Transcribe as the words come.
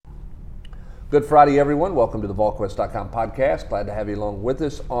Good Friday, everyone. Welcome to the Volquest.com podcast. Glad to have you along with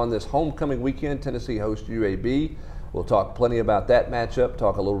us on this homecoming weekend. Tennessee hosts UAB. We'll talk plenty about that matchup,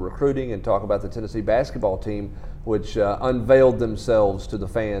 talk a little recruiting, and talk about the Tennessee basketball team, which unveiled themselves to the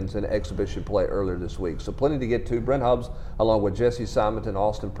fans in exhibition play earlier this week. So plenty to get to. Brent Hubbs, along with Jesse Simonton,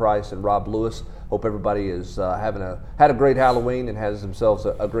 Austin Price, and Rob Lewis. Hope everybody is had a great Halloween and has themselves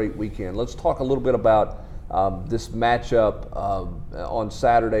a great weekend. Let's talk a little bit about this matchup on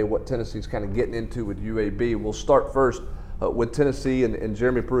Saturday, what Tennessee's kind of getting into with UAB. We'll start first with Tennessee and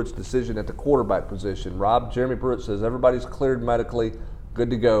Jeremy Pruitt's decision at the quarterback position. Rob, Jeremy Pruitt says everybody's cleared medically, good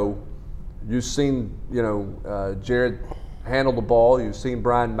to go. You've seen, Jared handle the ball. You've seen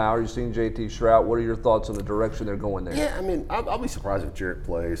Brian Maurer. You've seen J.T. Shrout. What are your thoughts on the direction they're going there? Yeah, I mean, I'll be surprised if Jared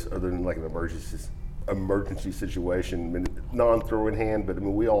plays, other than like an emergency situation. I mean, non-throwing hand, but I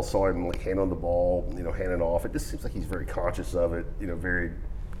mean, we all saw him like hand on the ball, handing off. It just seems like he's very conscious of it.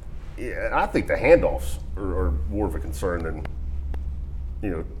 I think the handoffs are more of a concern than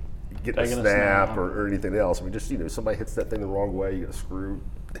getting a snap or anything else. I mean, just somebody hits that thing the wrong way, you get a screw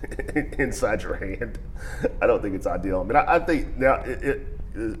inside your hand. I don't think it's ideal. I mean, I think now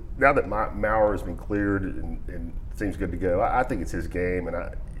now that Maurer has been cleared and seems good to go, I think it's his game,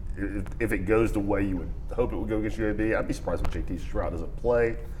 and if it goes the way you would hope it would go against UAB, I'd be surprised if J.T. Shrout doesn't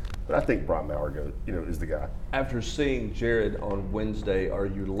play. But I think Brian Maurer is the guy. After seeing Jared on Wednesday, are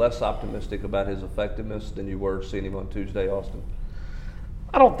you less optimistic about his effectiveness than you were seeing him on Tuesday, Austin?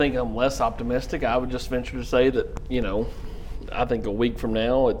 I don't think I'm less optimistic. I would just venture to say that, I think a week from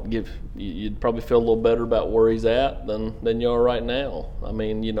now, you'd probably feel a little better about where he's at than you are right now. I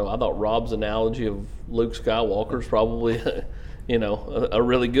mean, I thought Rob's analogy of Luke Skywalker is probably, a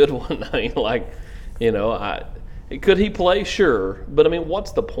really good one. I mean, could he play? Sure, but I mean,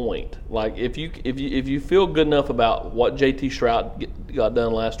 what's the point? Like, if you feel good enough about what J.T. Shrout got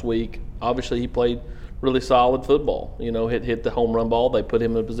done last week, obviously he played really solid football. Hit the home run ball. They put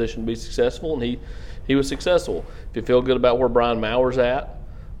him in a position to be successful, and he was successful. If you feel good about where Brian Maurer's at,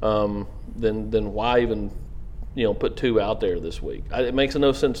 then why even put two out there this week? It makes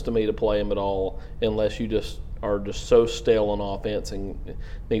no sense to me to play him at all unless you just are just so stale on offense and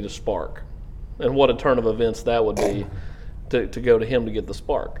need a spark. And what a turn of events that would be to go to him to get the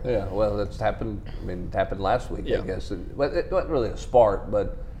spark. Yeah, well, that's happened. I mean, it happened last week, yeah. I guess. It wasn't really a spark,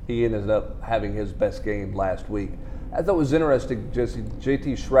 but he ended up having his best game last week. I thought it was interesting, Jesse.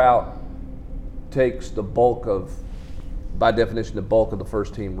 J.T. Shrout takes the bulk of, by definition, the bulk of the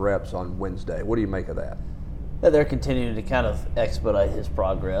first team reps on Wednesday. What do you make of that? They're continuing to kind of expedite his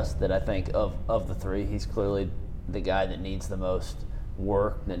progress. That I think of the three, he's clearly the guy that needs the most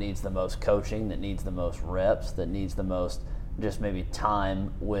work, that needs the most coaching, that needs the most reps, that needs the most just maybe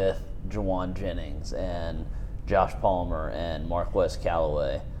time with Juwan Jennings and Josh Palmer and Marquez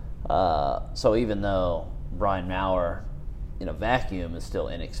Callaway. So even though Brian Maurer, in a vacuum, is still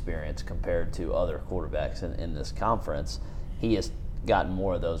inexperienced compared to other quarterbacks in this conference, he has gotten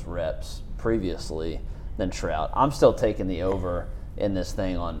more of those reps previously than Shrout. I'm still taking the over in this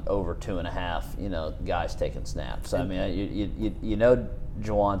thing on over 2.5, guys taking snaps. I mean,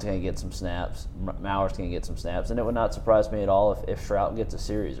 Juwan's going to get some snaps, Maurer's going to get some snaps, and it would not surprise me at all if Shrout gets a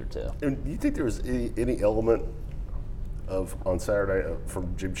series or two. And do you think there was any element of on Saturday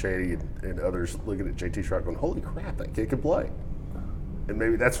from Jim Chaney and others looking at J.T. Shrout going, "Holy crap, that kid can play"? And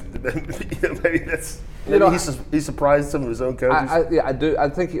maybe he's surprised some of his own coaches. I do. I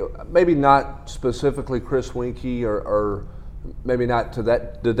think maybe not specifically Chris Winkie or maybe not to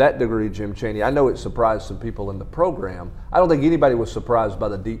that degree Jim Chaney. I know it surprised some people in the program. I don't think anybody was surprised by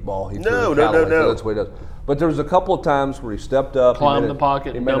the deep ball he threw. No. That's what he does. But there was a couple of times where he stepped up, climbed the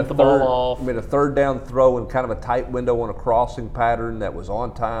pocket, and dumped the ball off. He made a third down throw in kind of a tight window on a crossing pattern that was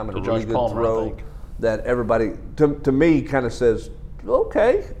on time and a really good Palmer, throw that everybody, to me, kind of says,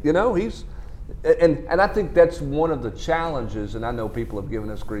 okay, he's and I think that's one of the challenges, and I know people have given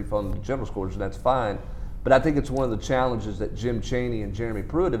us grief on the general scores, and that's fine, but I think it's one of the challenges that Jim Chaney and Jeremy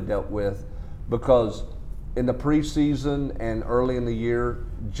Pruitt have dealt with, because in the preseason and early in the year,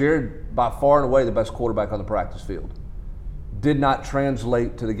 Jared, by far and away the best quarterback on the practice field, did not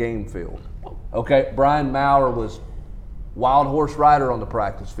translate to the game field. Okay, Brian Maurer was wild horse rider on the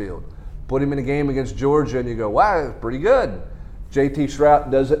practice field. Put him in a game against Georgia and you go, wow, pretty good. J.T.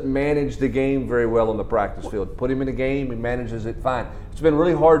 Shrout doesn't manage the game very well on the practice field. Put him in a game, he manages it fine. It's been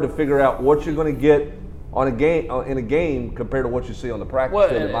really hard to figure out what you're going to get on a game in a game compared to what you see on the practice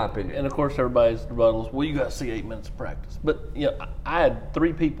field, in my opinion. And of course, everybody's rebuttals. Well, you got to see 8 minutes of practice. But I had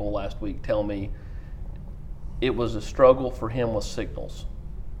 3 people last week tell me it was a struggle for him with signals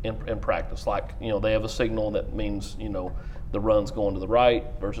in practice. Like they have a signal that means the runs going to the right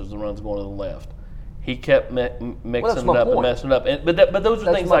versus the runs going to the left. He kept mixing it my up point. and messing it up. But those are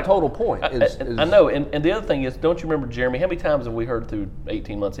That's things my like total point. I know. And the other thing is, don't you remember, Jeremy, how many times have we heard through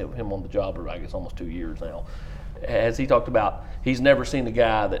 18 months of him on the job, or I guess almost 2 years now, has he talked about he's never seen a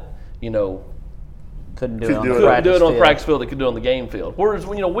guy that, couldn't do it on do the it. couldn't practice do it on the field. practice field, that could do it on the game field. Whereas,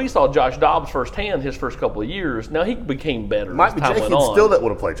 we saw Josh Dobbs firsthand his first couple of years. Now, he became better Might as be time Jenkins went on. still that would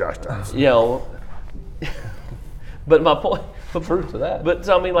have played Josh Dobbs. But my point, Truth to that. But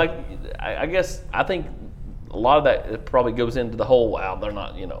so, I think a lot of that it probably goes into the whole, wow, they're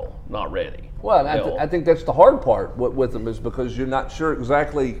not, not ready. Well, I think that's the hard part with them, is because you're not sure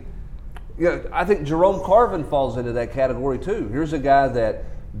exactly. I think Jerome Carvin falls into that category too. Here's a guy that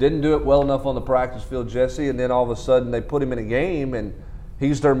didn't do it well enough on the practice field, Jesse, and then all of a sudden they put him in a game and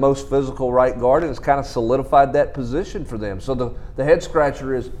he's their most physical right guard, and it's kind of solidified that position for them. So the head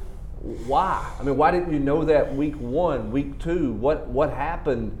scratcher is, why? I mean, why didn't you know that week 1, week 2? What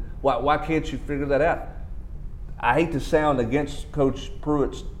happened? Why can't you figure that out? I hate to sound against Coach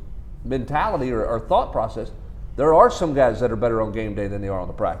Pruitt's mentality or thought process. There are some guys that are better on game day than they are on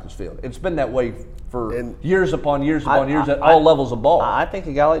the practice field. It's been that way for years upon years upon years at all levels of ball. I think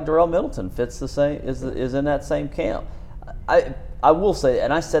a guy like Darrell Middleton fits the same, is in that same camp. I will say,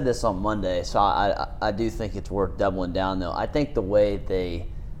 and I said this on Monday, so I do think it's worth doubling down though. I think the way they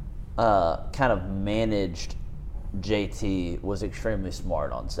kind of managed JT was extremely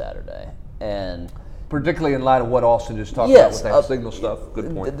smart on Saturday, and particularly in light of what Austin just talked about with that signal stuff.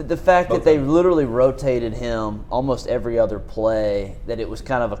 Good point. The fact that they literally rotated him almost every other play, that it was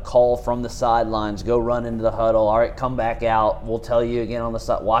kind of a call from the sidelines, go run into the huddle, all right, come back out, we'll tell you again on the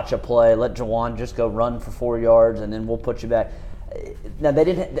side, watch a play, let Jawan just go run for 4 yards, and then we'll put you back. Now, they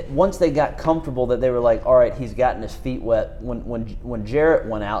didn't. Once they got comfortable that they were like, all right, he's gotten his feet wet, when Jarrett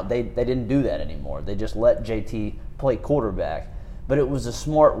went out, they didn't do that anymore. They just let JT play quarterback. But it was a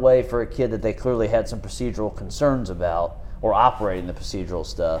smart way for a kid that they clearly had some procedural concerns about, or operating the procedural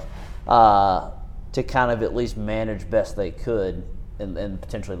stuff, to kind of at least manage best they could and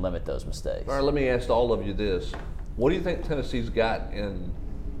potentially limit those mistakes. All right, let me ask all of you this. What do you think Tennessee's got in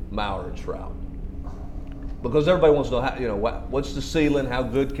Maurer and Stroud? Because everybody wants to know, what's the ceiling, how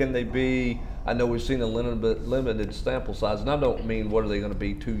good can they be? I know we've seen a limited sample size, and I don't mean what are they going to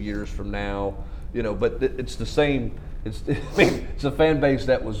be 2 years from now, but it's the same. It's a fan base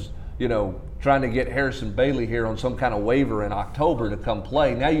that was, trying to get Harrison Bailey here on some kind of waiver in October to come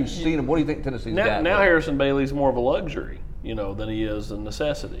play. Now you've seen him. What do you think Tennessee's got? Now Harrison Bailey's more of a luxury, than he is a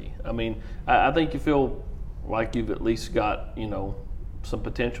necessity. I mean, I think you feel like you've at least got, some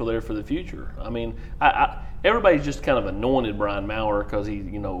potential there for the future. I mean, everybody's just kind of anointed Brian Maurer because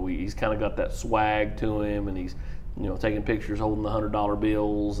he's kind of got that swag to him, and he's, taking pictures holding the $100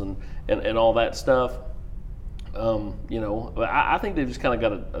 bills and all that stuff. I think they've just kind of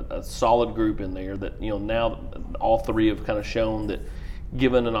got a solid group in there that, now all three have kind of shown that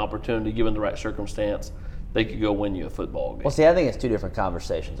given an opportunity, given the right circumstance, they could go win you a football game. Well, see, I think it's two different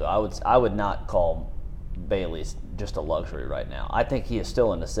conversations. I would not call Bailey's just a luxury right now. I think he is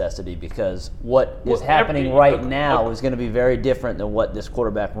still a necessity because what is happening right now is going to be very different than what this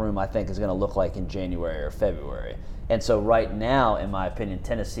quarterback room, I think, is going to look like in January or February. And so right now, in my opinion,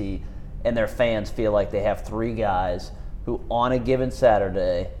 Tennessee and their fans feel like they have three guys who on a given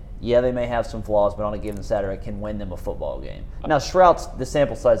Saturday, they may have some flaws, but on a given Saturday can win them a football game. Now, Stroud's, the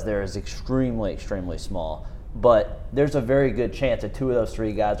sample size there is extremely, extremely small, but there's a very good chance that two of those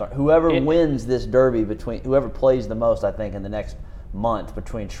three guys whoever wins this derby whoever plays the most, I think, in the next month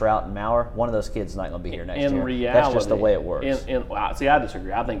between Stroud and Maurer, one of those kids is not going to be here next year. In reality, that's just the way it works. I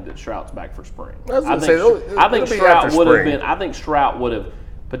disagree. I think that Stroud's back for spring. I think Stroud would have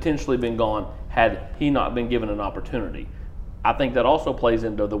potentially been gone had he not been given an opportunity. I think that also plays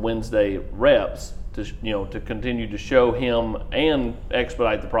into the Wednesday reps to continue to show him and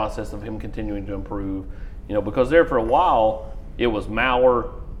expedite the process of him continuing to improve. Because there for a while it was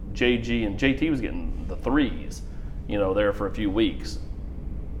Maurer, JG, and JT was getting the threes. There for a few weeks.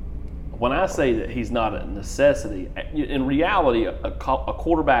 When I say that he's not a necessity, in reality, a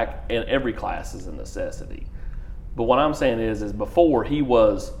quarterback in every class is a necessity. But what I'm saying is before he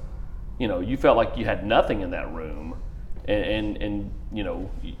was, you felt like you had nothing in that room, and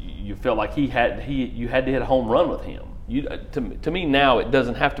you felt like you had to hit a home run with him. To me now, it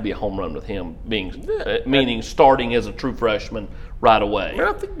doesn't have to be a home run with him meaning starting as a true freshman right away.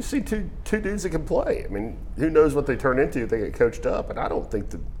 I think you see two dudes that can play. I mean, who knows what they turn into if they get coached up? And I don't think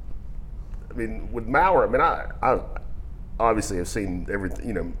that. I mean, with Maurer, I obviously have seen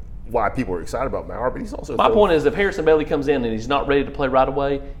everything. Why people are excited about Maurer, but he's also. My point is, if Harrison Bailey comes in and he's not ready to play right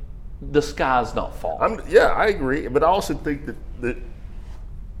away, the sky's not falling. I agree, but I also think that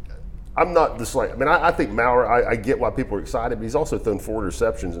I'm not just like. I mean, I think Maurer. I get why people are excited, but he's also thrown 4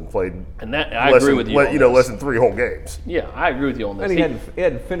 interceptions and played. And that I agree with you. Less than 3 whole games. Yeah, I agree with you on this. And he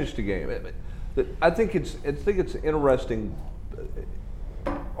hadn't finished the game. I think it's interesting,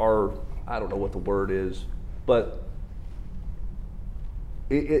 or I don't know what the word is, but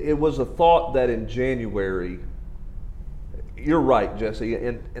it was a thought that in January. You're right, Jesse,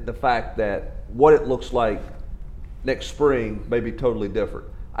 in the fact that what it looks like next spring may be totally different.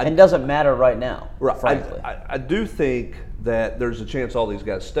 And doesn't matter right now, right, frankly. I do think that there's a chance all these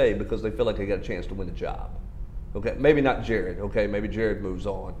guys stay because they feel like they got a chance to win the job. Okay, maybe not Jared. Okay, maybe Jared moves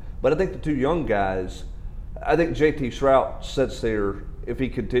on. But I think the 2 young guys, I think J.T. Shrout sits there, if he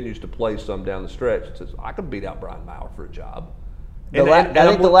continues to play some down the stretch, and says, I could beat out Brian Maurer for a job. I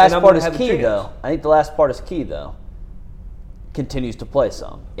think the last part is key, though. I think the last part is key, though. Continues to play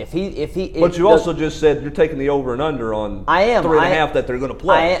some. But you also just said you're taking the over and under on 3.5 that they're going to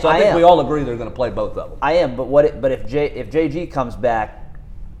play. So I think we all agree they're going to play both of them. I am, but if JG comes back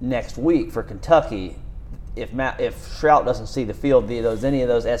next week for Kentucky, if Shrout doesn't see the field via any of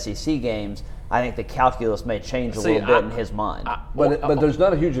those SEC games, I think the calculus may change a little bit in his mind. But there's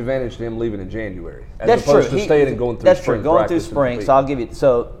not a huge advantage to him leaving in January as that's opposed true. to staying and going through that's spring true. Going through spring. So I'll give you.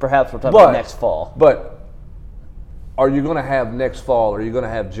 So perhaps we're talking about next fall. But are you going to have next fall? Are you going to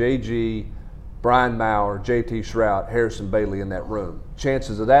have JG, Brian Maurer, JT Shrout, Harrison Bailey in that room?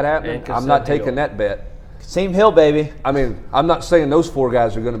 Chances of that happening? I'm not taking that bet. Kasim Hill, baby. I mean, I'm not saying those 4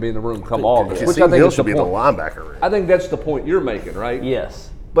 guys are going to be in the room come August. Which I think Hill should be in the linebacker room. I think that's the point you're making, right? Yes.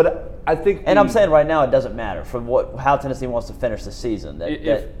 But I think, and I'm saying right now it doesn't matter from how Tennessee wants to finish the season.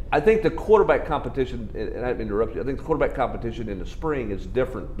 I think the quarterback competition, and I didn't interrupt you. I think the quarterback competition in the spring is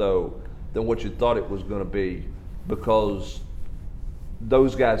different though than what you thought it was going to be, because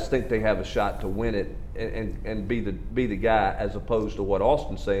those guys think they have a shot to win it and be the guy, as opposed to what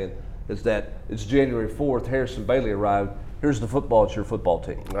Austin's saying is that it's January 4th. Harrison Bailey arrived. Here's the football. It's your football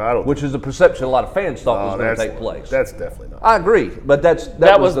team. Which is a perception a lot of fans thought was going to take place. That's definitely not. I agree, but that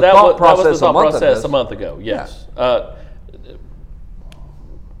was the thought process a month ago. Yes. Yeah.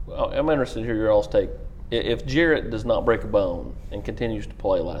 I'm interested to hear your all's take. If Jarrett does not break a bone and continues to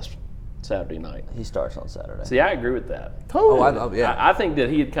play last Saturday night, he starts on Saturday. See, I agree with that. Totally. I think that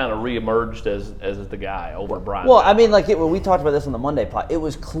he had kind of reemerged as the guy over Brian. Well, I mean, when we talked about this on the Monday pod, it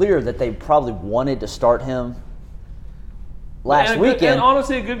was clear that they probably wanted to start him last weekend, and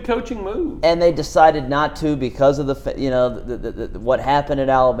honestly, a good coaching move. And they decided not to because of the what happened at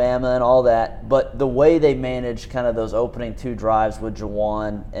Alabama and all that. But the way they managed kind of those opening 2 drives with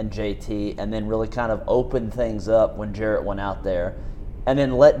Juwan and JT, and then really kind of opened things up when Jarrett went out there, and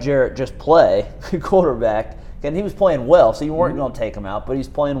then let Jarrett just play quarterback. And he was playing well, so you weren't going to take him out, but he's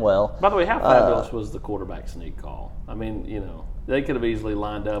playing well. By the way, how fabulous was the quarterback sneak call? I mean, they could have easily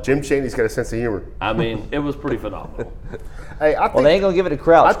lined up. Jim Chaney's got a sense of humor. I mean, it was pretty phenomenal. Hey, I think, they ain't going to give it to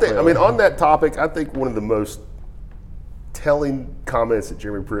Crouch. On that topic, I think one of the most telling comments that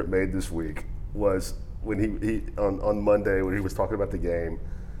Jeremy Pruitt made this week was when he on Monday when he was talking about the game,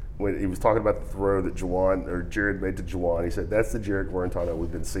 when he was talking about the throw that Jared made to Juwan. He said, that's the Jared Guarantano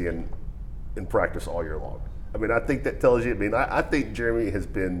we've been seeing in practice all year long. I mean, I think that tells you. I mean, I think Jeremy has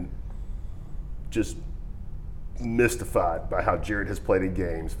been just mystified by how Jared has played in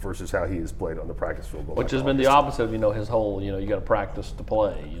games versus how he has played on the practice field. Which has been the opposite of his whole you got to practice to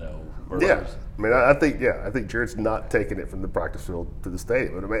play. Yeah, I mean, I think Jared's not taking it from the practice field to the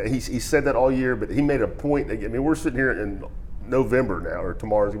stadium. I mean, he said that all year, but he made a point. I mean, we're sitting here in November now, or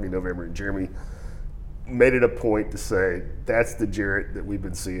tomorrow's gonna be November, and Jeremy made it a point to say that's the Jared that we've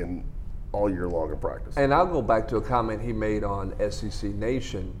been seeing all year long in practice. And I'll go back to a comment he made on SEC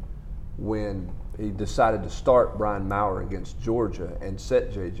Nation when he decided to start Brian Maurer against Georgia and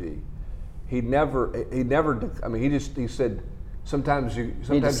set JG. He said sometimes you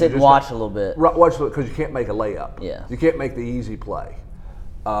need to sit and watch a little bit. Watch because you can't make a layup. Yeah. You can't make the easy play.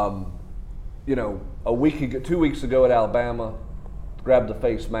 2 weeks ago at Alabama, grabbed the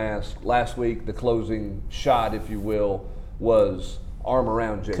face mask. Last week, the closing shot, if you will, was arm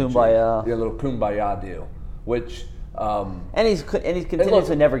around JG. Kumbaya. Yeah, a little kumbaya deal, which. And he's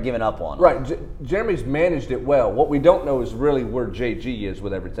continuously never given up on it. Right. Jeremy's managed it well. What we don't know is really where JG is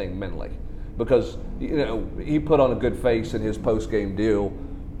with everything mentally, because he put on a good face in his post-game deal.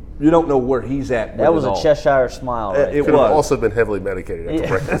 You don't know where he's at. That was a Cheshire smile. Right? It could have also been heavily medicated after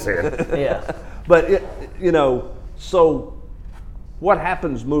breaking his hand. Yeah. But so what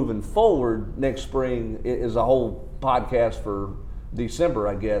happens moving forward next spring is a whole podcast for December,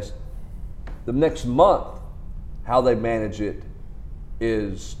 I guess. The next month, how they manage it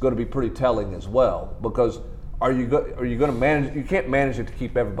is going to be pretty telling as well, because are you going to manage? You can't manage it to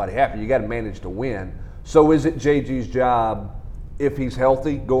keep everybody happy. You got to manage to win. So is it JG's job, if he's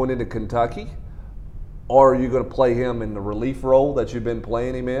healthy, going into Kentucky, or are you going to play him in the relief role that you've been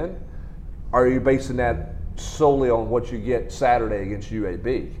playing him in? Or are you basing that solely on what you get Saturday against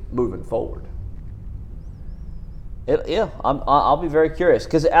UAB moving forward? I'll be very curious,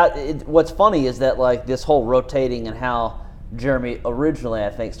 because what's funny is that like this whole rotating and how Jeremy originally, I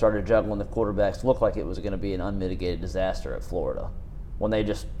think, started juggling the quarterbacks looked like it was going to be an unmitigated disaster at Florida. He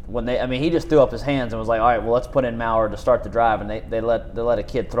just threw up his hands and was like, all right, well, let's put in Maurer to start the drive, and they let a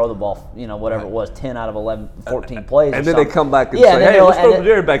kid throw the ball, whatever it was, 10 out of 11, 14 plays. And then they come back and say, hey, let's throw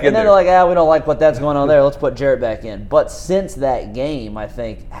Jarrett back in there. And then they're like, we don't like what that's going on there. Let's put Jarrett back in. But since that game, I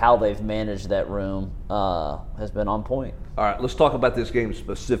think how they've managed that room has been on point. All right, let's talk about this game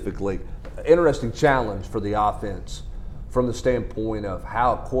specifically. Interesting challenge for the offense from the standpoint of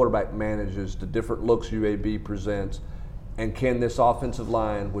how a quarterback manages the different looks UAB presents, and can this offensive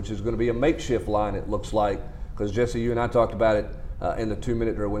line, which is going to be a makeshift line, it looks like, because Jesse, you and I talked about it in the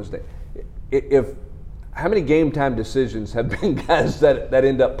 2-minute drill Wednesday. How many game time decisions have been guys that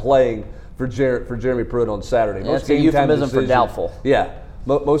end up playing for Jeremy Pruitt on Saturday? That's a euphemism for doubtful. Yeah,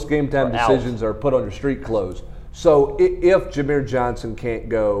 most game time decisions are put under street clothes. So if Jameer Johnson can't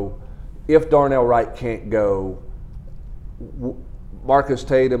go, if Darnell Wright can't go, Marcus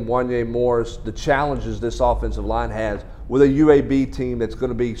Tatum, Wanye Morris, the challenges this offensive line has with a UAB team that's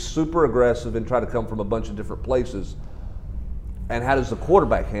going to be super aggressive and try to come from a bunch of different places. And how does the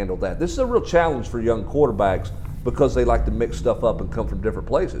quarterback handle that? This is a real challenge for young quarterbacks because they like to mix stuff up and come from different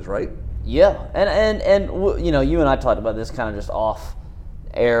places, right? Yeah, and you and I talked about this kind of just off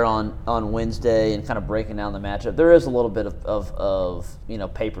air on Wednesday and kind of breaking down the matchup. There is a little bit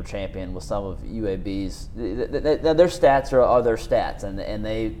of paper champion with some of UAB's. Their stats are their stats, and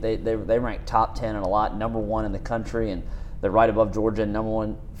they rank top 10 in a lot, number 1 in the country, and they're right above Georgia, number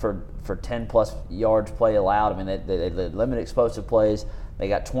 1 for 10 plus yards play allowed. I mean, they limit explosive plays. They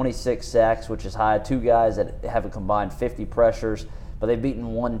got 26 sacks, which is high. 2 guys that have a combined 50 pressures, but they've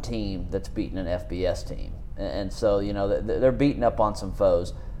beaten one team that's beaten an FBS team. And so, they're beating up on some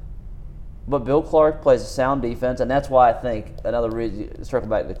foes. But Bill Clark plays a sound defense, and that's why I think another reason, circle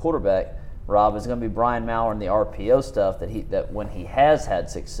back to the quarterback, Rob, is going to be Brian Maurer and the RPO stuff that when he has had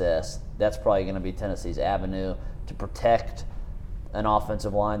success, that's probably going to be Tennessee's avenue to protect an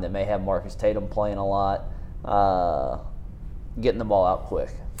offensive line that may have Marcus Tatum playing a lot, getting the ball out quick.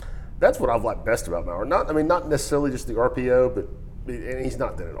 That's what I've liked best about Maurer. Not necessarily just the RPO, and he's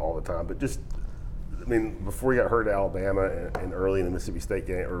not done it all the time, but just, before he got hurt at Alabama and early in the Mississippi State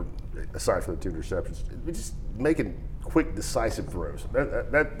game, or aside from the 2 interceptions, just making quick, decisive throws.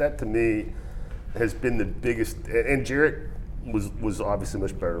 That to me has been the biggest. And Jarrett was obviously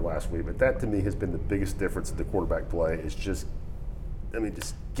much better last week, but that to me has been the biggest difference in the quarterback play. Is just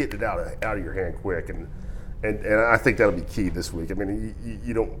getting it out of your hand quick, and I think that'll be key this week.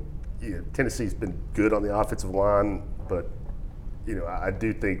 Tennessee's been good on the offensive line, but I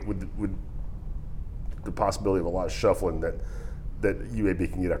do think with the possibility of a lot of shuffling that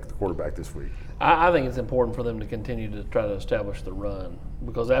UAB can get after the quarterback this week. I think it's important for them to continue to try to establish the run,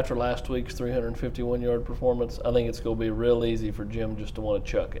 because after last week's 351-yard performance, I think it's going to be real easy for Jim just to want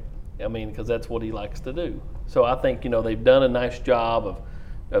to chuck it. Because that's what he likes to do. So I think, they've done a nice job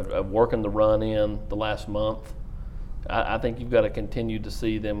of working the run in the last month. I think you've got to continue to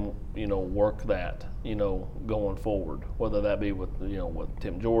see them, work that, going forward, whether that be with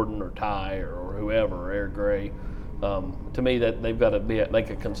Tim Jordan or Ty or whoever, or Eric Gray. To me, that they've got to make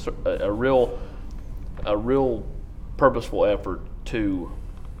a real purposeful effort to,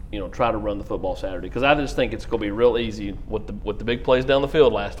 try to run the football Saturday, because I just think it's going to be real easy with the big plays down the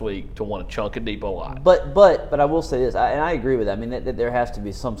field last week to want to chunk it deep a lot. But I will say this, and I agree with that. That there has to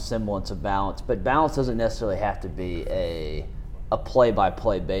be some semblance of balance, but balance doesn't necessarily have to be a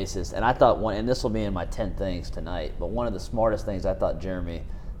play-by-play basis. And I thought and this will be in my 10 things tonight, but one of the smartest things I thought Jeremy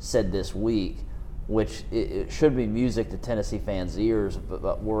said this week, which it should be music to Tennessee fans' ears,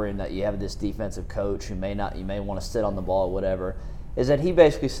 but worrying that you have this defensive coach who you may want to sit on the ball or whatever, is that he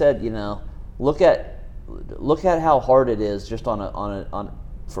basically said, look at how hard it is just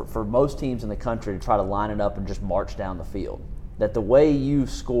for most teams in the country to try to line it up and just march down the field. That the way you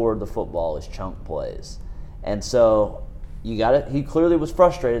scored the football is chunk plays, and so he clearly was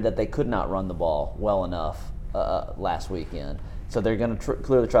frustrated that they could not run the ball well enough last weekend. So they're going to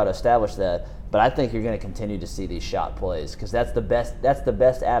clearly try to establish that. But I think you're going to continue to see these shot plays, because that's the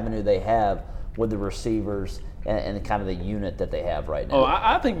best avenue they have with the receivers and kind of the unit that they have right now.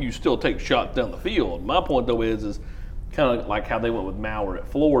 I think you still take shots down the field. My point, though, is kind of like how they went with Maurer at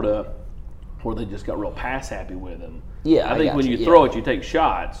Florida, where they just got real pass happy with him. Yeah, I think when you throw it, you take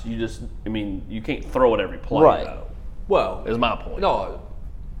shots. You can't throw it every play. Right. Though, Well, is my point. No,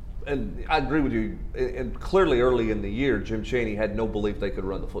 and I agree with you. And clearly, early in the year, Jim Chaney had no belief they could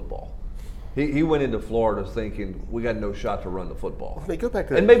run the football. He went into Florida thinking we got no shot to run the football. Go back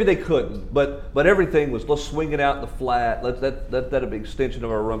to and maybe they couldn't, but everything was let's swing it out in the flat. Let that be extension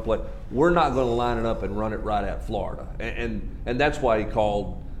of our run play. We're not going to line it up and run it right at Florida, and that's why he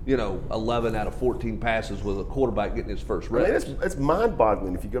called 11 out of 14 passes with a quarterback getting his first reps. It's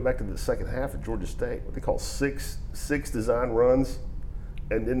mind-boggling if you go back to the second half of Georgia State. What they call six design runs,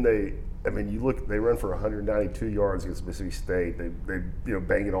 and then they run for 192 yards against Mississippi State. They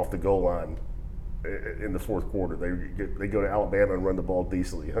bang it off the goal line in the fourth quarter. They go to Alabama and run the ball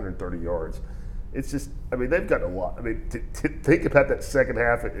decently, 130 yards. It's just, they've got a lot. Think about that second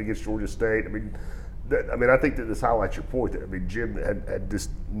half against Georgia State. I think that this highlights your point there. Jim had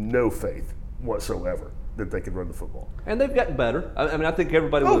just no faith whatsoever that they could run the football. And they've gotten better. I think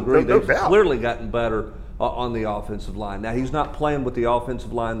everybody will agree they've clearly gotten better on the offensive line. Now, he's not playing with the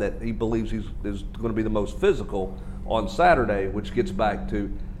offensive line that he believes is going to be the most physical on Saturday, which gets back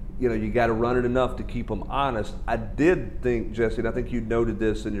to, you got to run it enough to keep them honest. I did think, Jesse, and I think you noted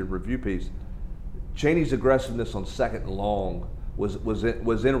this in your review piece, Chaney's aggressiveness on second and long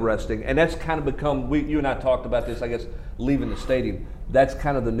was interesting, and that's kind of become, you and I talked about this, I guess, leaving the stadium. That's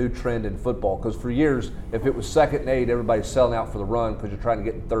kind of the new trend in football, because for years, if it was 2nd and 8, everybody's selling out for the run because you're trying to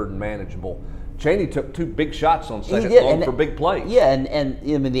get in 3rd and manageable. Chaney took 2 big shots on second and long for big plays. Yeah, and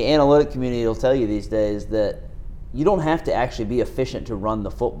the analytic community will tell you these days that you don't have to actually be efficient to run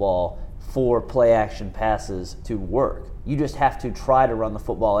the football for play action passes to work. You just have to try to run the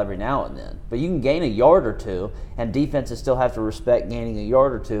football every now and then. But you can gain a yard or two, and defenses still have to respect gaining a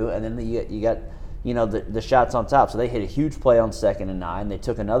yard or two, and then you got the shots on top. So they hit a huge play on 2nd and 9. They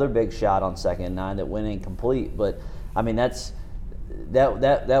took another big shot on 2nd and 9 that went incomplete. But that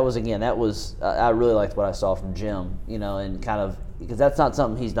was I really liked what I saw from Jim, and kind of, because that's not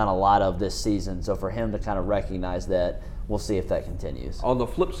something he's done a lot of this season. So for him to kind of recognize that, we'll see if that continues. On the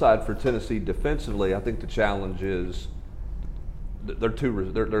flip side for Tennessee defensively, I think the challenge is there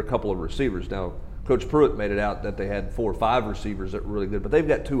are a couple of receivers. Now, Coach Pruitt made it out that they had 4 or 5 receivers that were really good, but they've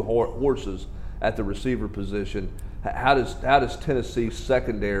got 2 horses at the receiver position. How does Tennessee's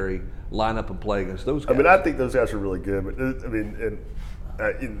secondary line up and play against those guys? I think those guys are really good, but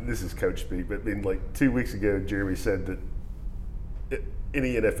and this is coach speak, but like 2 weeks ago, Jeremy said that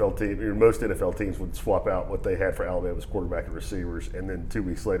any NFL team, or most NFL teams, would swap out what they had for Alabama's quarterback and receivers, and then 2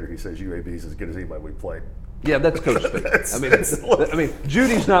 weeks later he says UAB is as good as anybody we played. Yeah, that's coach speak.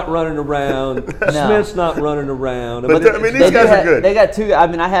 Judy's not running around. No. Smith's not running around. But these guys are good. They got 2.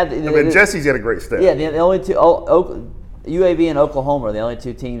 Jesse's got a great stat. Yeah, the only 2. UAB and Oklahoma are the only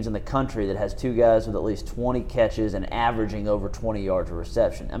 2 teams in the country that has 2 guys with at least 20 catches and averaging over 20 yards of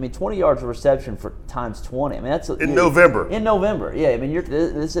reception. 20 yards of reception for times 20. That's in November. In November, yeah.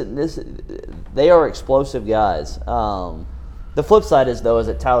 They are explosive guys. The flip side is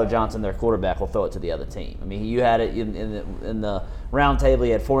that Tyler Johnson, their quarterback, will throw it to the other team. You had it in the round table.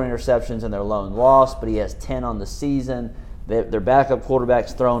 He had 4 interceptions in their lone loss, but he has 10 on the season. Their backup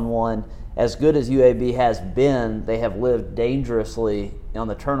quarterback's thrown 1. As good as UAB has been, they have lived dangerously on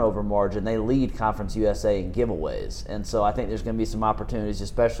the turnover margin. They lead Conference USA in giveaways. And so I think there's going to be some opportunities,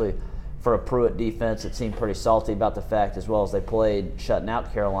 especially for a Pruitt defense that seemed pretty salty about the fact, as well as they played shutting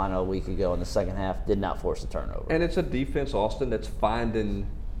out Carolina a week ago in the second half, did not force a turnover. And it's a defense, Austin, that's finding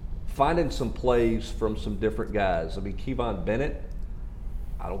some plays from some different guys. Kevon Bennett,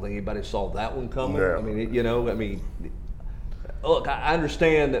 I don't think anybody saw that one coming. No. Look, I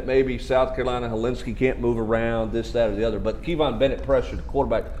understand that maybe South Carolina, Helinski can't move around, this, that, or the other, but Kevon Bennett pressured the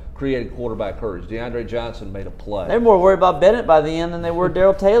quarterback, created quarterback courage. DeAndre Johnson made a play. They're more worried about Bennett by the end than they were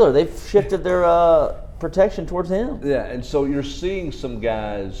Darrell Taylor. They've shifted their protection towards him. Yeah, and so you're seeing some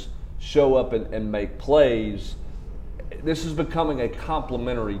guys show up and make plays. This is becoming a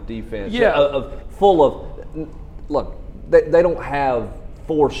complementary defense. Yeah. Look, they don't have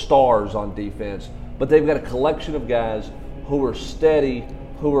 4 stars on defense, but they've got a collection of guys who are steady,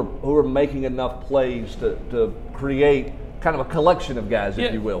 who are making enough plays to create kind of a collection of guys,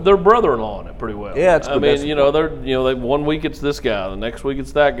 if you will. They're brother-in-law in it pretty well. Yeah, it's good. They're 1 week it's this guy, the next week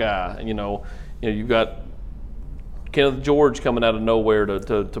it's that guy. You've got Kenneth George coming out of nowhere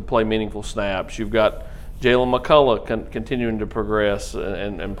to play meaningful snaps. You've got Jalen McCullough continuing to progress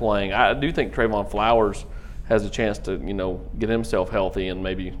and playing. I do think Trayvon Flowers has a chance to get himself healthy and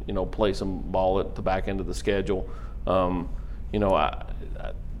maybe play some ball at the back end of the schedule.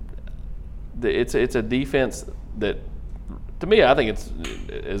 It's a defense that To me, I think it's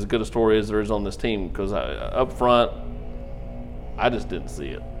as good a story as there is on this team because up front, I just didn't see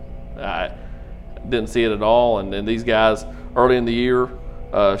it. I didn't see it at all, and these guys early in the year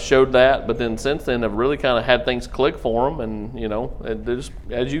showed that, but then since then have really kind of had things click for them, and they're just,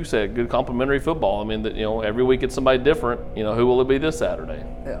 as you said, good complementary football. I mean, every week it's somebody different. Who will it be this Saturday?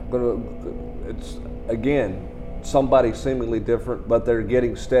 Yeah, it's again somebody seemingly different, but they're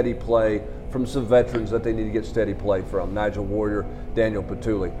getting steady play from some veterans that they need to get steady play from. Nigel Warrior, Daniel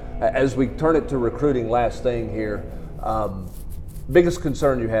Petulli. As we turn it to recruiting, last thing here, biggest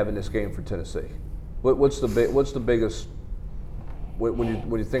concern you have in this game for Tennessee? What's the biggest?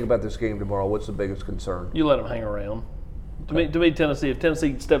 When you think about this game tomorrow, what's the biggest concern? You let them hang around. To me, Tennessee. If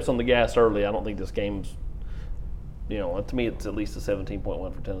Tennessee steps on the gas early, I don't think this game's. To me, it's at least a 17-point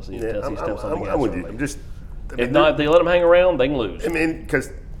win for Tennessee. If Tennessee steps on the gas I'm with early. you. If not, if they let them hang around, they can lose. I mean,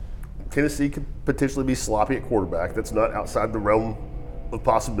 because Tennessee could potentially be sloppy at quarterback. That's not outside the realm of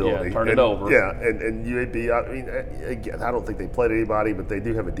possibility. Yeah, turn it over. Yeah, and UAB. I mean, again, I don't think they played anybody, but they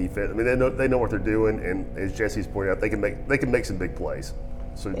do have a defense. I mean, they know what they're doing, and as Jesse's pointed out, they can make some big plays.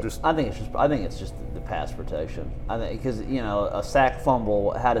 So I think it's just the pass protection. I think because a sack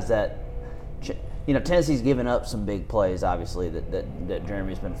fumble. How does that? Tennessee's given up some big plays, obviously that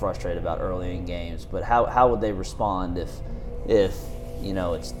Jeremy's been frustrated about early in games. But how would they respond if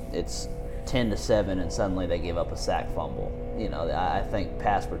it's 10-7 and suddenly they give up a sack fumble? I think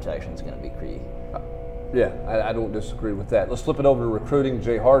pass protection is going to be key. Yeah, I don't disagree with that. Let's flip it over to recruiting.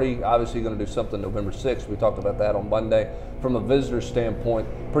 Jay Hardy, obviously going to do something November 6th. We talked about that on Monday. From a visitor standpoint,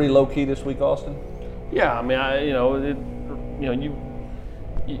 pretty low key this week, Austin. Yeah, I mean,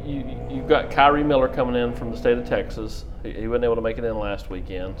 you've got Kyrie Miller coming in from the state of Texas. He wasn't able to make it in last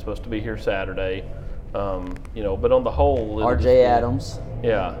weekend. Supposed to be here Saturday. But on the whole, R.J. Adams,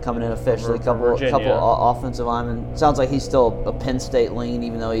 coming in officially. Couple offensive linemen. Sounds like he's still a Penn State lean,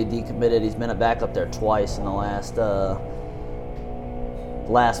 even though he decommitted. He's been back up there twice in the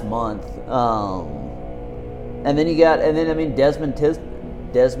last month. And then Desmond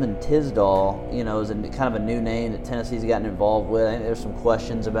Tisdall, is kind of a new name that Tennessee's gotten involved with. I think there's some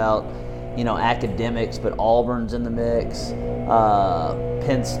questions about, academics, but Auburn's in the mix,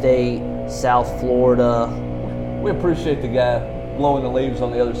 Penn State, South Florida. We appreciate the guy blowing the leaves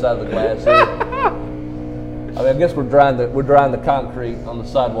on the other side of the glass here. I mean, I guess we're drying the concrete on the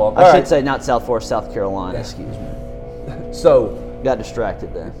sidewalk. I should say not South Florida, South Carolina. Excuse me. So got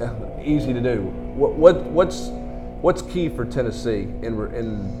distracted there. Easy to do. What's key for Tennessee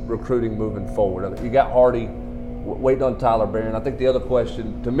in recruiting moving forward? I mean, you got Hardy, waiting on Tyler Barron. I think the other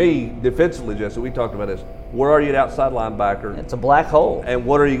question, to me, defensively, Jesse, we talked about this. Where are you at outside linebacker? It's a black hole. And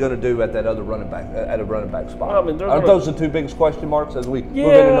what are you going to do at that other running back spot? Well, I mean, aren't those the two biggest question marks as we move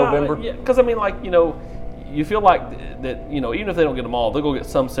into November? Yeah, because I mean, you feel like that. Even if they don't get them all, they'll go get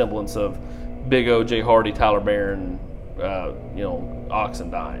some semblance of Big O, Jay Hardy, Tyler Barron,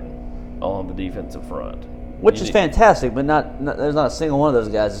 Oxendine on the defensive front. Which is fantastic, but there's not a single one of those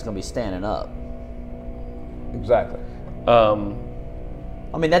guys that's going to be standing up. Exactly. I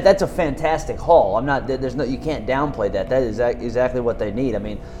mean, that's a fantastic haul. You can't downplay that. That is exactly what they need. I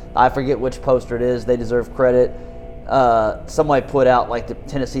mean, I forget which poster it is. They deserve credit. Somebody put out like the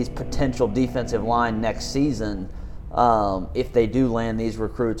Tennessee's potential defensive line next season if they do land these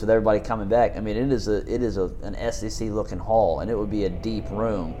recruits with everybody coming back. I mean, it is an SEC looking haul, and it would be a deep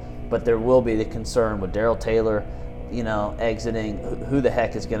room. But there will be the concern with Darrell Taylor, exiting. Who the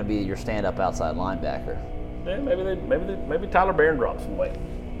heck is going to be your stand-up outside linebacker? Yeah, maybe Tyler Barron drops some weight,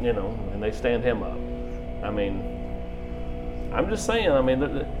 and they stand him up. I mean, I'm just saying. I mean,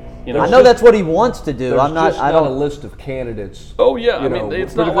 I know that's what he wants to do. I don't a list of candidates. Oh yeah, I mean,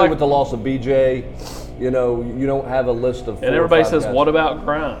 it's not like with the loss of BJ. You don't have a list of. And everybody says, "What about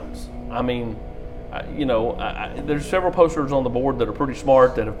Grimes?" I mean. There's several posters on the board that are pretty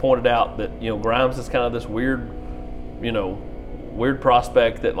smart that have pointed out that Grimes is kind of this weird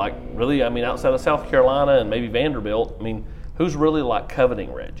prospect that really, I mean, outside of South Carolina and maybe Vanderbilt, I mean, who's really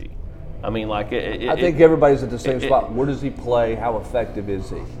coveting Reggie? I mean, I think everybody's at the same spot. Where does he play? How effective is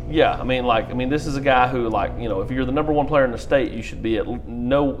he? Yeah, I mean, this is a guy who, if you're the number one player in the state, you should be at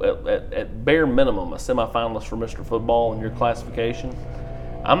bare minimum a semifinalist for Mr. Football in your classification.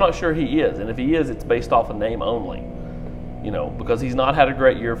 I'm not sure he is, and if he is, it's based off a name only, because he's not had a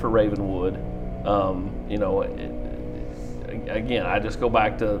great year for Ravenwood. Again, I just go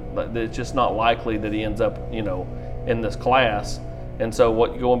back to it's just not likely that he ends up, in this class. And so,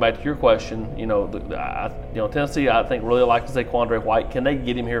 going back to your question, Tennessee, I think really likes Zaquandre White. Can they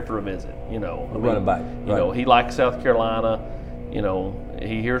get him here for a visit? Running back. He likes South Carolina. You know,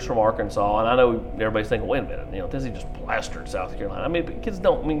 he hears from Arkansas, and I know everybody's thinking, wait a minute, you know, Tennessee just plastered South Carolina. I mean, kids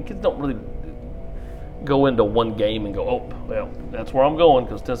don't really go into one game and go, oh, well, that's where I'm going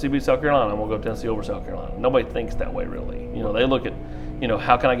because Tennessee beat South Carolina. I'm going to go Tennessee over South Carolina. Nobody thinks that way, really. You know, they look at, you know,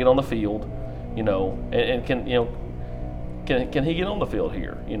 how can I get on the field, you know, and can, you know, can he get on the field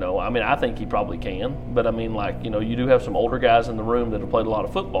here? You know, I mean, I think he probably can, but I mean, like, you know, you do have some older guys in the room that have played a lot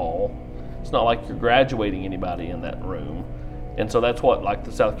of football. It's not like you're graduating anybody in that room, and so that's what like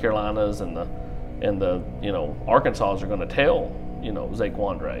the South Carolinas and the you know Arkansas are going to tell you know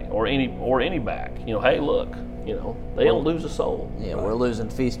Zaquandre or any back. You know, hey, look, you know, they don't lose a soul. Yeah, we're losing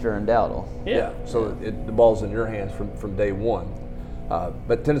Feaster and Dowdle. Yeah. So the ball's in your hands from day one.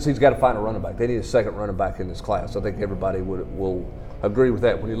 But Tennessee's got to find a running back. They need a second running back in this class. I think everybody will agree with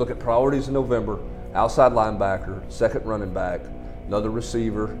that. When you look at priorities in November, outside linebacker, second running back, another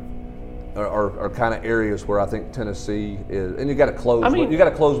receiver, are kind of areas where I think Tennessee is. And you got to close. You got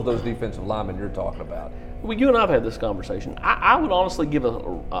to close with those defensive linemen you're talking about. Well, you and I have had this conversation. I would honestly give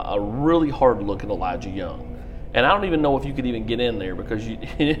a really hard look at Elijah Young. And I don't even know if you could even get in there because you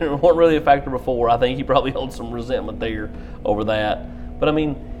weren't really a factor before. I think he probably held some resentment there over that. But, I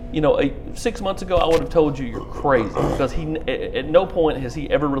mean, you know, 6 months ago I would have told you you're crazy because he at no point has he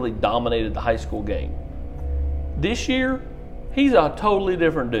ever really dominated the high school game. This year, he's a totally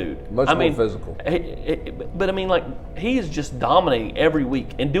different dude. Much more physical. But, I mean, like, he is just dominating every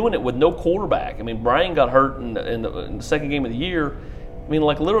week and doing it with no quarterback. I mean, Brian got hurt in the second game of the year. I mean,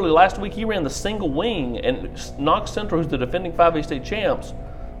 like, literally last week he ran the single wing and Knox Central, who's the defending 5A state champs,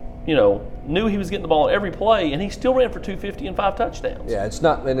 you know, knew he was getting the ball on every play, and he still ran for 250 and 5 touchdowns. Yeah, he's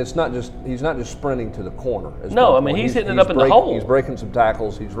not just sprinting to the corner. No, I mean he's hitting it up in the hole. He's breaking some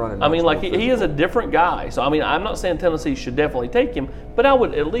tackles. He's running. I mean, like he is a different guy. So I mean, I'm not saying Tennessee should definitely take him, but I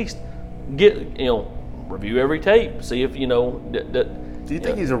would at least review every tape, see if you know. Do you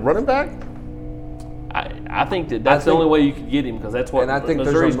think he's a running back? I think that's the only way you could get him because that's what and I think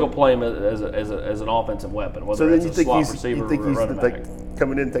Missouri's going to play him as an offensive weapon. Whether so then it's you a think slot he's receiver you think or he's running back.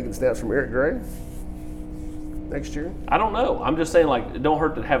 coming in taking snaps from Eric Gray next year? I don't know. I'm just saying, like, it don't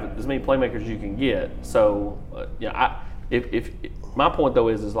hurt to have as many playmakers as you can get. So, if my point though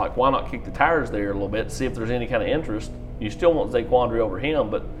is like, why not kick the tires there a little bit, see if there's any kind of interest. You still want Zaquandre over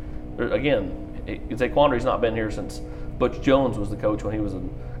him, but again, Zaquandre's not been here since Butch Jones was the coach when he was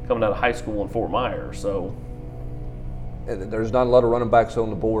coming out of high school in Fort Myers. So. And there's not a lot of running backs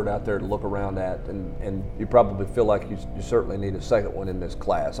on the board out there to look around at, and you probably feel like you certainly need a second one in this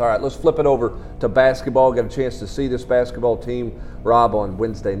class. All right, let's flip it over to basketball. Got a chance to see this basketball team, Rob, on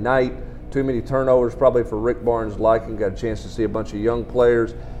Wednesday night. Too many turnovers probably for Rick Barnes' liking. Got a chance to see a bunch of young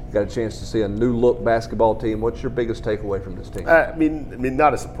players. Got a chance to see a new look basketball team. What's your biggest takeaway from this team? I mean,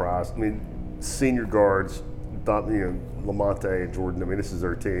 not a surprise. I mean, senior guards, Lamonte and Jordan. I mean, this is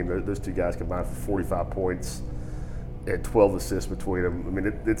their team. Those two guys combined for 45 points. And 12 assists between them. I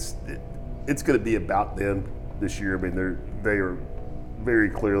mean, it's going to be about them this year. I mean, they are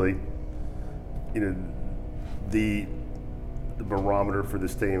very clearly, the barometer for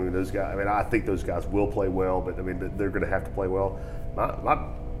this team. I mean, those guys. I mean, I think those guys will play well, but I mean, they're going to have to play well.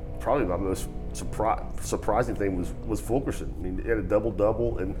 Probably my most surprising thing was Fulkerson. I mean, he had a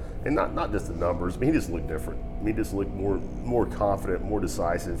double-double, and not just the numbers. I mean, he just looked different. I mean, he just looked more confident, more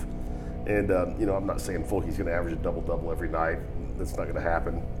decisive. And, I'm not saying Fulke's going to average a double-double every night. That's not going to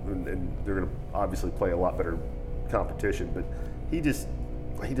happen. And they're going to obviously play a lot better competition. But he just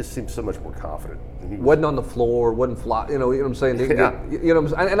seems so much more confident. And he wasn't on the floor, wasn't fly. You know what I'm saying?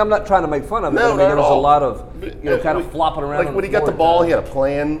 And I'm not trying to make fun of it. No, there was a lot of, kind of flopping around. Like when he got the ball, he had a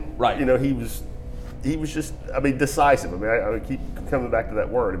plan. Right. He was just, decisive. I mean, I keep coming back to that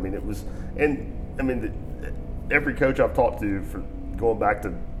word. I mean, it was, and I mean, every coach I've talked to for going back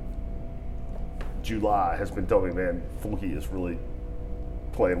to July has been telling me, man, Fulke is really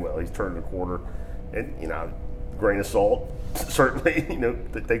playing well. He's turning the corner, and grain of salt, certainly.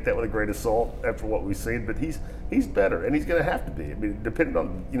 Take that with a grain of salt after what we've seen. But he's better, and he's going to have to be. I mean, depending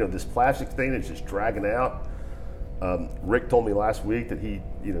on this plastic thing that's just dragging out. Rick told me last week that he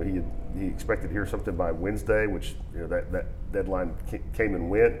expected to hear something by Wednesday, which that deadline came and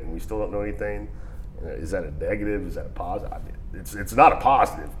went, and we still don't know anything. Is that a negative? Is that a positive? I mean, it's not a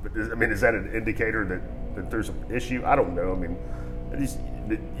positive, but I mean, is that an indicator that there's an issue? I don't know. I mean,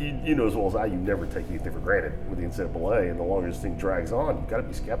 you know as well as I, you never take anything for granted with the NCAA, and the longer this thing drags on, you've got to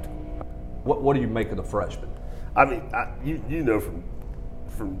be skeptical. What do you make of the freshman? I mean,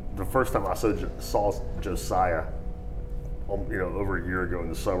 from the first time I saw Josiah, over a year ago in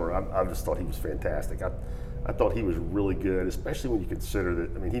the summer, I just thought he was fantastic. I thought he was really good, especially when you consider that.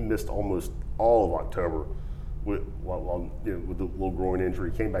 I mean, he missed almost all of October with the little groin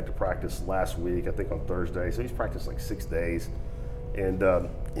injury. He came back to practice last week, I think on Thursday. So he's practiced like 6 days. And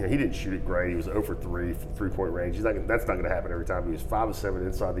he didn't shoot it great. He was 0 for 3 from 3-point range. That's not going to happen every time. He was 5 of 7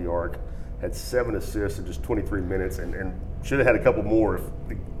 inside the arc, had 7 assists in just 23 minutes, and should have had a couple more if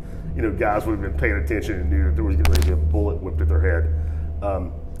guys would have been paying attention and knew that there was going to be a bullet whipped at their head.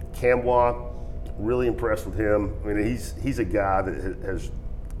 Camwa, really impressed with him. I mean, he's a guy that has.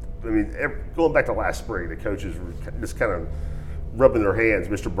 I mean, going back to last spring, the coaches were just kind of rubbing their hands,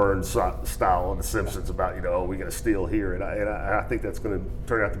 Mr. Burns style on The Simpsons, about we got to steal here, and I think that's going to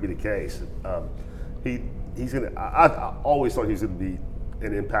turn out to be the case. He's going to. I always thought he was going to be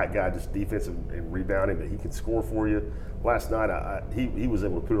an impact guy, just defensive and rebounding, but he can score for you. Last night, he was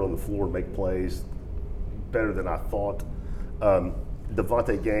able to put it on the floor and make plays better than I thought.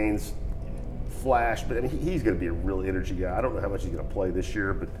 Devontae Gaines flashed, but I mean, he's going to be a real energy guy. I don't know how much he's going to play this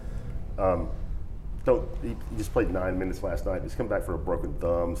year, but he just played 9 minutes last night. He's come back for a broken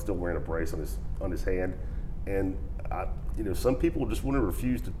thumb, still wearing a brace on his hand, and some people just want to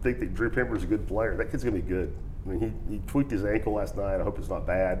refuse to think that Drew Pember's a good player. That kid's going to be good. I mean, he tweaked his ankle last night. I hope it's not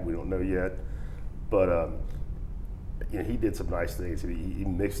bad. We don't know yet, but he did some nice things. He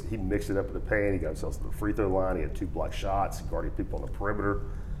mixed it up in the paint. He got himself to the free throw line. He had 2 block shots. He guarded people on the perimeter.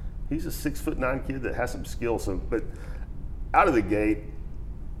 He's a 6'9" kid that has some skill. So, but out of the gate,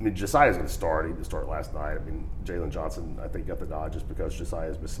 I mean, Josiah's going to start. He didn't start last night. I mean, Jalen Johnson, I think, got the nod just because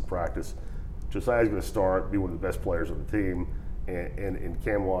Josiah's missed some practice. Josiah's going to start, be one of the best players on the team, and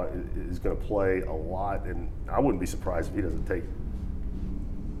Camwa is going to play a lot. And I wouldn't be surprised if he doesn't take.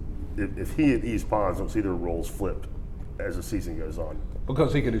 If he and Eves Pons don't see their roles flipped as the season goes on.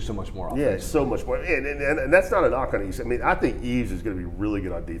 Because he can do so much more offense. Yeah, so much more. And that's not a knock on Eves. I mean, I think Eves is going to be really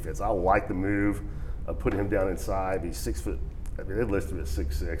good on defense. I like the move of putting him down inside. He's 6 foot. I mean, they listed him at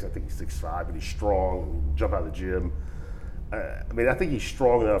 6'6". I think he's 6'5", but he's strong. He can jump out of the gym. I mean, I think he's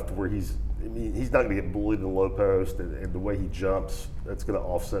strong enough to where he's not going to get bullied in the low post, and the way he jumps, that's going to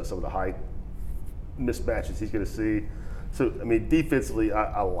offset some of the height mismatches he's going to see. So, I mean, defensively,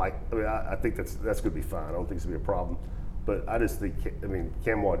 I think that's going to be fine. I don't think it's going to be a problem. But I just think,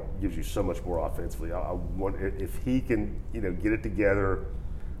 Camwa gives you so much more offensively. I want, if he can, get it together,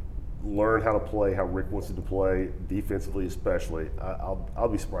 learn how to play how Rick wants it to play, defensively especially, I'll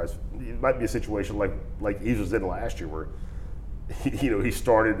be surprised. It might be a situation like Eves was in last year where, he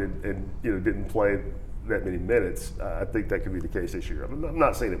started and didn't play that many minutes. I think that could be the case this year. I'm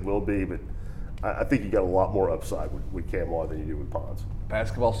not saying it will be, but I think you got a lot more upside with Camwa than you do with Pons.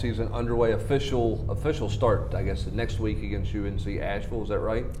 Basketball season underway, official start, I guess, next week against UNC Asheville. Is that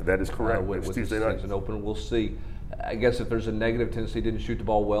right? That is correct. With Tuesday the night. season open, we'll see. I guess if there's a negative, Tennessee didn't shoot the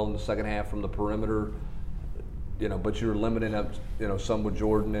ball well in the second half from the perimeter, but you're limiting up, some with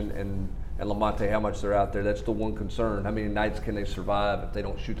Jordan and Lamonte, how much they're out there. That's the one concern. How many nights can they survive if they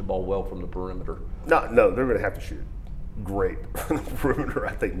don't shoot the ball well from the perimeter? No, they're going to have to shoot great from the perimeter,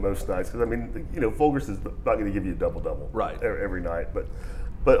 I think, most nights. Because, Volquest is not going to give you a double-double right every night.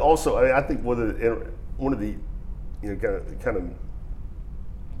 But also, I think one of the kind of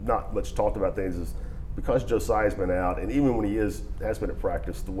not much talked about things is because Josiah's been out, and even when he has been at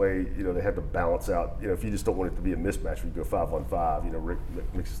practice, the way they have to balance out. If you just don't want it to be a mismatch, where you go 5-on-5. Rick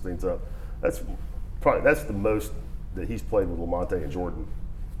mixes things up. That's the most that he's played with Lamonte and Jordan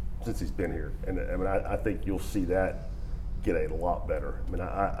since he's been here, and I think you'll see that get a lot better.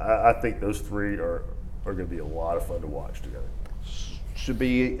 I think those three are going to be a lot of fun to watch together. Should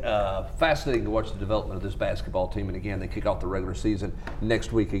be fascinating to watch the development of this basketball team. And again, they kick off the regular season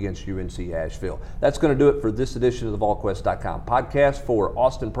next week against UNC Asheville. That's going to do it for this edition of the Volquest.com podcast. For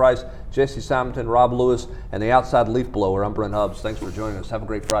Austin Price, Jesse Simonton, Rob Lewis, and the Outside Leaf Blower, I'm Brent Hubbs. Thanks for joining us. Have a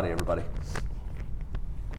great Friday, everybody.